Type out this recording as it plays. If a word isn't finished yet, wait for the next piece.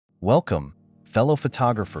Welcome, fellow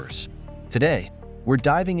photographers. Today, we're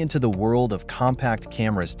diving into the world of compact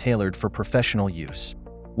cameras tailored for professional use.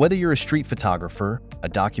 Whether you're a street photographer, a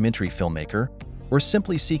documentary filmmaker, or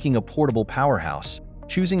simply seeking a portable powerhouse,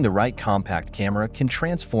 choosing the right compact camera can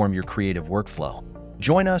transform your creative workflow.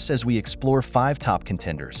 Join us as we explore 5 top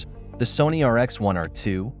contenders: the Sony RX1R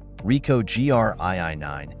II, Ricoh GR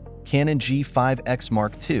II, Canon G5X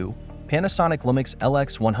Mark II, Panasonic Lumix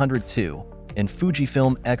LX100 II, and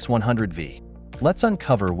Fujifilm X100V. Let's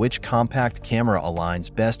uncover which compact camera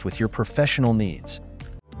aligns best with your professional needs.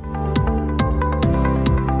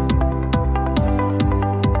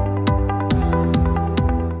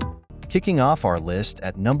 Kicking off our list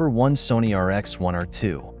at number 1, Sony RX1R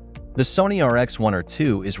II. The Sony RX1R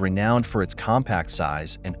II is renowned for its compact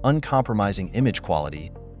size and uncompromising image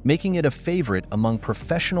quality, making it a favorite among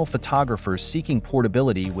professional photographers seeking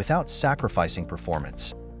portability without sacrificing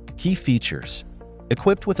performance. Key features: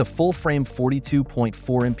 equipped with a full-frame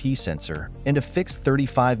 42.4MP sensor and a fixed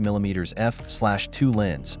 35mm f/2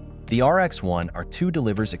 lens, the RX1R II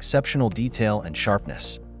delivers exceptional detail and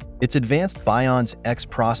sharpness. Its advanced Bions X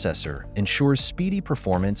processor ensures speedy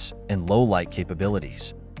performance and low-light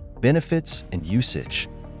capabilities. Benefits and usage: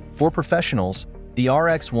 for professionals, the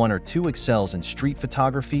RX1R II excels in street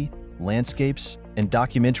photography, landscapes, and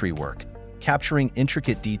documentary work, capturing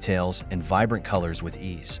intricate details and vibrant colors with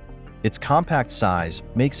ease. Its compact size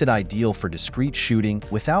makes it ideal for discreet shooting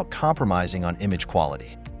without compromising on image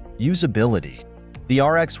quality. Usability: the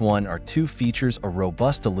RX1R II features a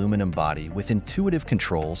robust aluminum body with intuitive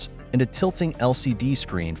controls and a tilting LCD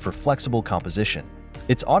screen for flexible composition.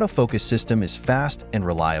 Its autofocus system is fast and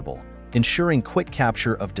reliable, ensuring quick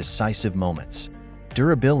capture of decisive moments.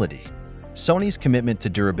 Durability: Sony's commitment to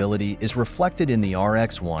durability is reflected in the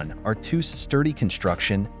RX1R II's sturdy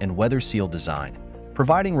construction and weather-sealed design,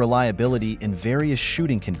 providing reliability in various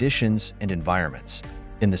shooting conditions and environments.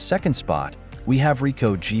 In the second spot, we have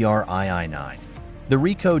Ricoh GR II. The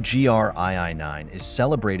Ricoh GR II is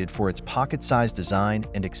celebrated for its pocket-sized design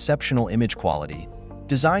and exceptional image quality,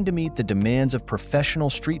 designed to meet the demands of professional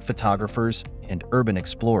street photographers and urban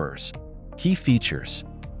explorers. Key features: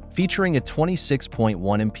 featuring a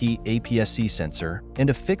 26.1MP APS-C sensor and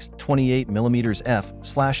a fixed 28mm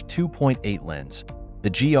f/2.8 lens, the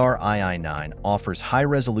GR II offers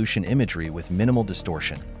high-resolution imagery with minimal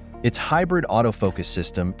distortion. Its hybrid autofocus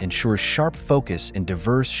system ensures sharp focus in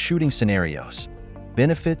diverse shooting scenarios.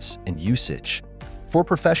 Benefits and usage: for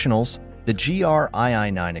professionals, the GR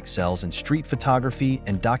II excels in street photography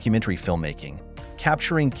and documentary filmmaking,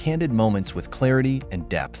 capturing candid moments with clarity and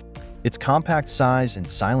depth. Its compact size and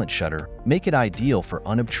silent shutter make it ideal for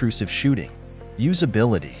unobtrusive shooting.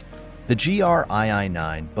 Usability: the GR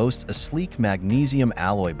II boasts a sleek magnesium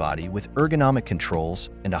alloy body with ergonomic controls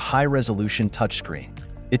and a high-resolution touchscreen.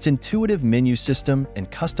 Its intuitive menu system and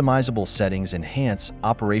customizable settings enhance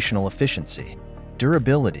operational efficiency.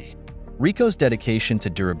 Durability: Ricoh's dedication to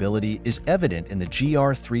durability is evident in the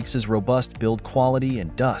GR IIIx's robust build quality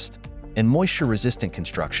and dust and moisture-resistant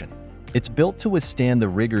construction. It's built to withstand the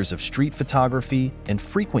rigors of street photography and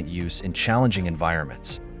frequent use in challenging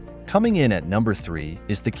environments. Coming in at number 3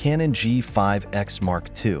 is the Canon G5X Mark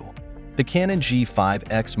II. The Canon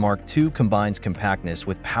G5X Mark II combines compactness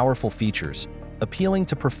with powerful features, appealing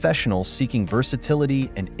to professionals seeking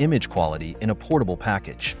versatility and image quality in a portable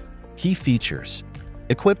package. Key features: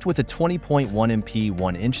 equipped with a 20.1MP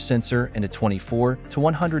 1-inch sensor and a 24 to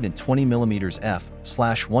 120mm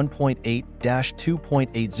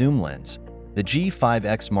f/1.8-2.8 zoom lens, the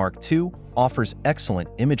G5X Mark II offers excellent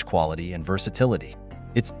image quality and versatility.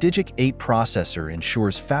 Its Digic 8 processor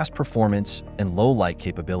ensures fast performance and low-light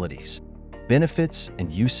capabilities. Benefits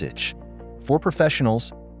and usage: for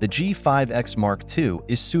professionals, the G5X Mark II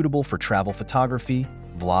is suitable for travel photography,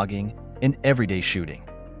 vlogging, and everyday shooting.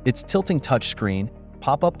 Its tilting touchscreen,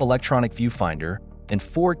 pop-up electronic viewfinder, and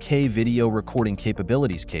 4K video recording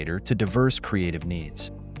capabilities cater to diverse creative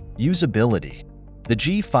needs. Usability: the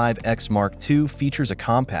G5X Mark II features a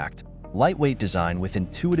compact, lightweight design with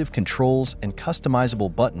intuitive controls and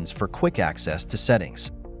customizable buttons for quick access to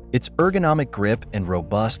settings. Its ergonomic grip and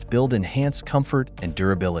robust build enhance comfort and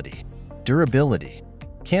durability. Durability: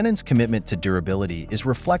 Canon's commitment to durability is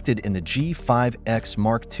reflected in the G5X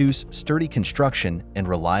Mark II's sturdy construction and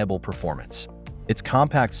reliable performance. Its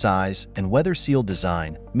compact size and weather-sealed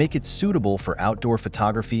design make it suitable for outdoor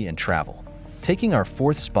photography and travel. Taking our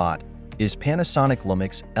 4th spot is Panasonic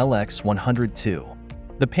Lumix LX100 II.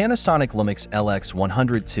 The Panasonic Lumix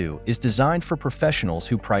LX100 II is designed for professionals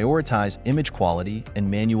who prioritize image quality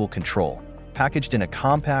and manual control, packaged in a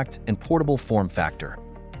compact and portable form factor.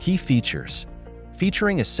 Key features: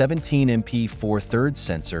 Featuring a 17MP 4/3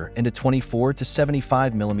 sensor and a 24 to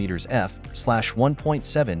 75mm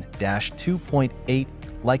f/1.7-2.8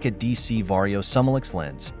 Leica DC Vario Lumix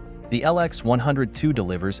lens, the LX100 II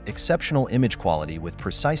delivers exceptional image quality with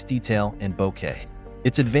precise detail and bokeh.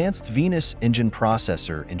 Its advanced Venus engine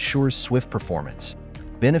processor ensures swift performance.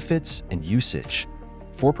 Benefits and usage.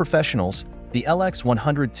 For professionals, the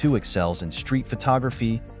LX100 II excels in street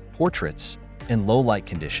photography, portraits, and low-light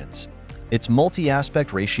conditions. Its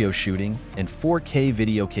multi-aspect ratio shooting and 4K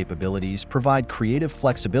video capabilities provide creative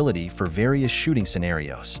flexibility for various shooting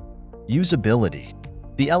scenarios. Usability.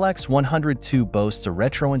 The LX100 II boasts a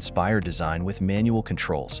retro-inspired design with manual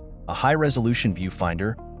controls, a high-resolution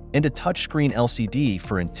viewfinder, and a touchscreen LCD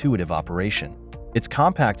for intuitive operation. Its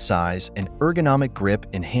compact size and ergonomic grip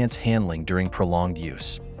enhance handling during prolonged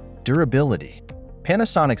use. Durability.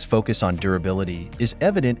 Panasonic's focus on durability is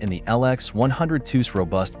evident in the LX100 II's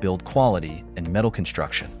robust build quality and metal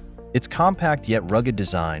construction. Its compact yet rugged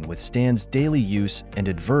design withstands daily use and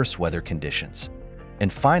adverse weather conditions.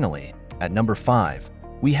 And finally, at number 5,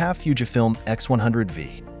 we have Fujifilm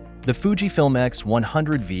X100V. The Fujifilm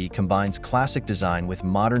X100V combines classic design with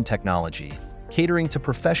modern technology, catering to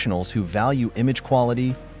professionals who value image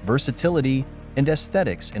quality, versatility, and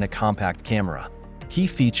aesthetics in a compact camera. Key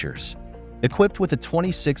features. Equipped with a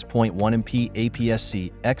 26.1MP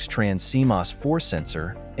APS-C X-Trans CMOS 4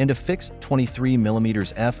 sensor and a fixed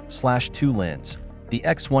 23mm f/2 lens, the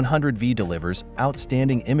X100V delivers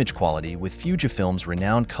outstanding image quality with Fujifilm's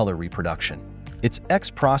renowned color reproduction. Its X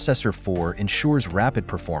Processor 4 ensures rapid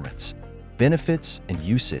performance. Benefits and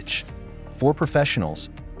usage. For professionals,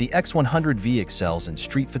 the X100V excels in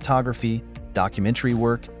street photography, documentary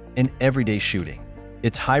work, and everyday shooting.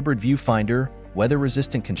 Its hybrid viewfinder,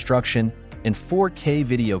 weather-resistant construction, and 4K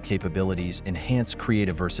video capabilities enhance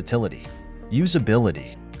creative versatility.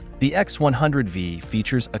 Usability. The X100V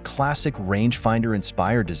features a classic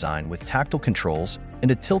rangefinder-inspired design with tactile controls and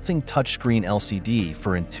a tilting touchscreen LCD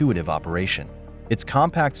for intuitive operation. Its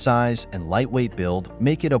compact size and lightweight build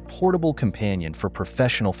make it a portable companion for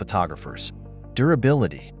professional photographers.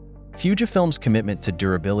 Durability. Fujifilm's commitment to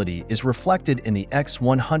durability is reflected in the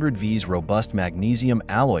X100V's robust magnesium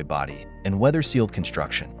alloy body and weather-sealed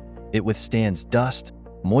construction. It withstands dust,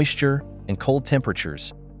 moisture, and cold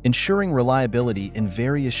temperatures, ensuring reliability in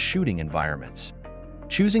various shooting environments.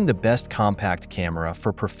 Choosing the best compact camera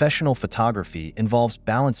for professional photography involves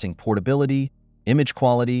balancing portability, image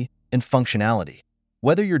quality, and functionality.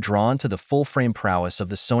 Whether you're drawn to the full-frame prowess of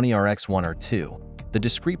the Sony RX1R II, the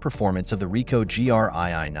discreet performance of the Ricoh GR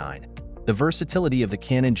IIIx, the versatility of the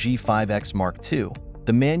Canon G5X Mark II,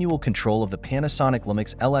 the manual control of the Panasonic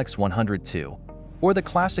Lumix LX100 II, or the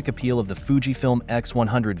classic appeal of the Fujifilm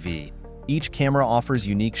X100V, each camera offers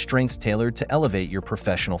unique strengths tailored to elevate your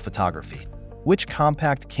professional photography. Which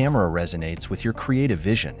compact camera resonates with your creative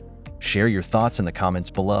vision? Share your thoughts in the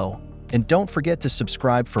comments below, and don't forget to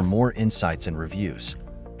subscribe for more insights and reviews.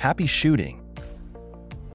 Happy shooting!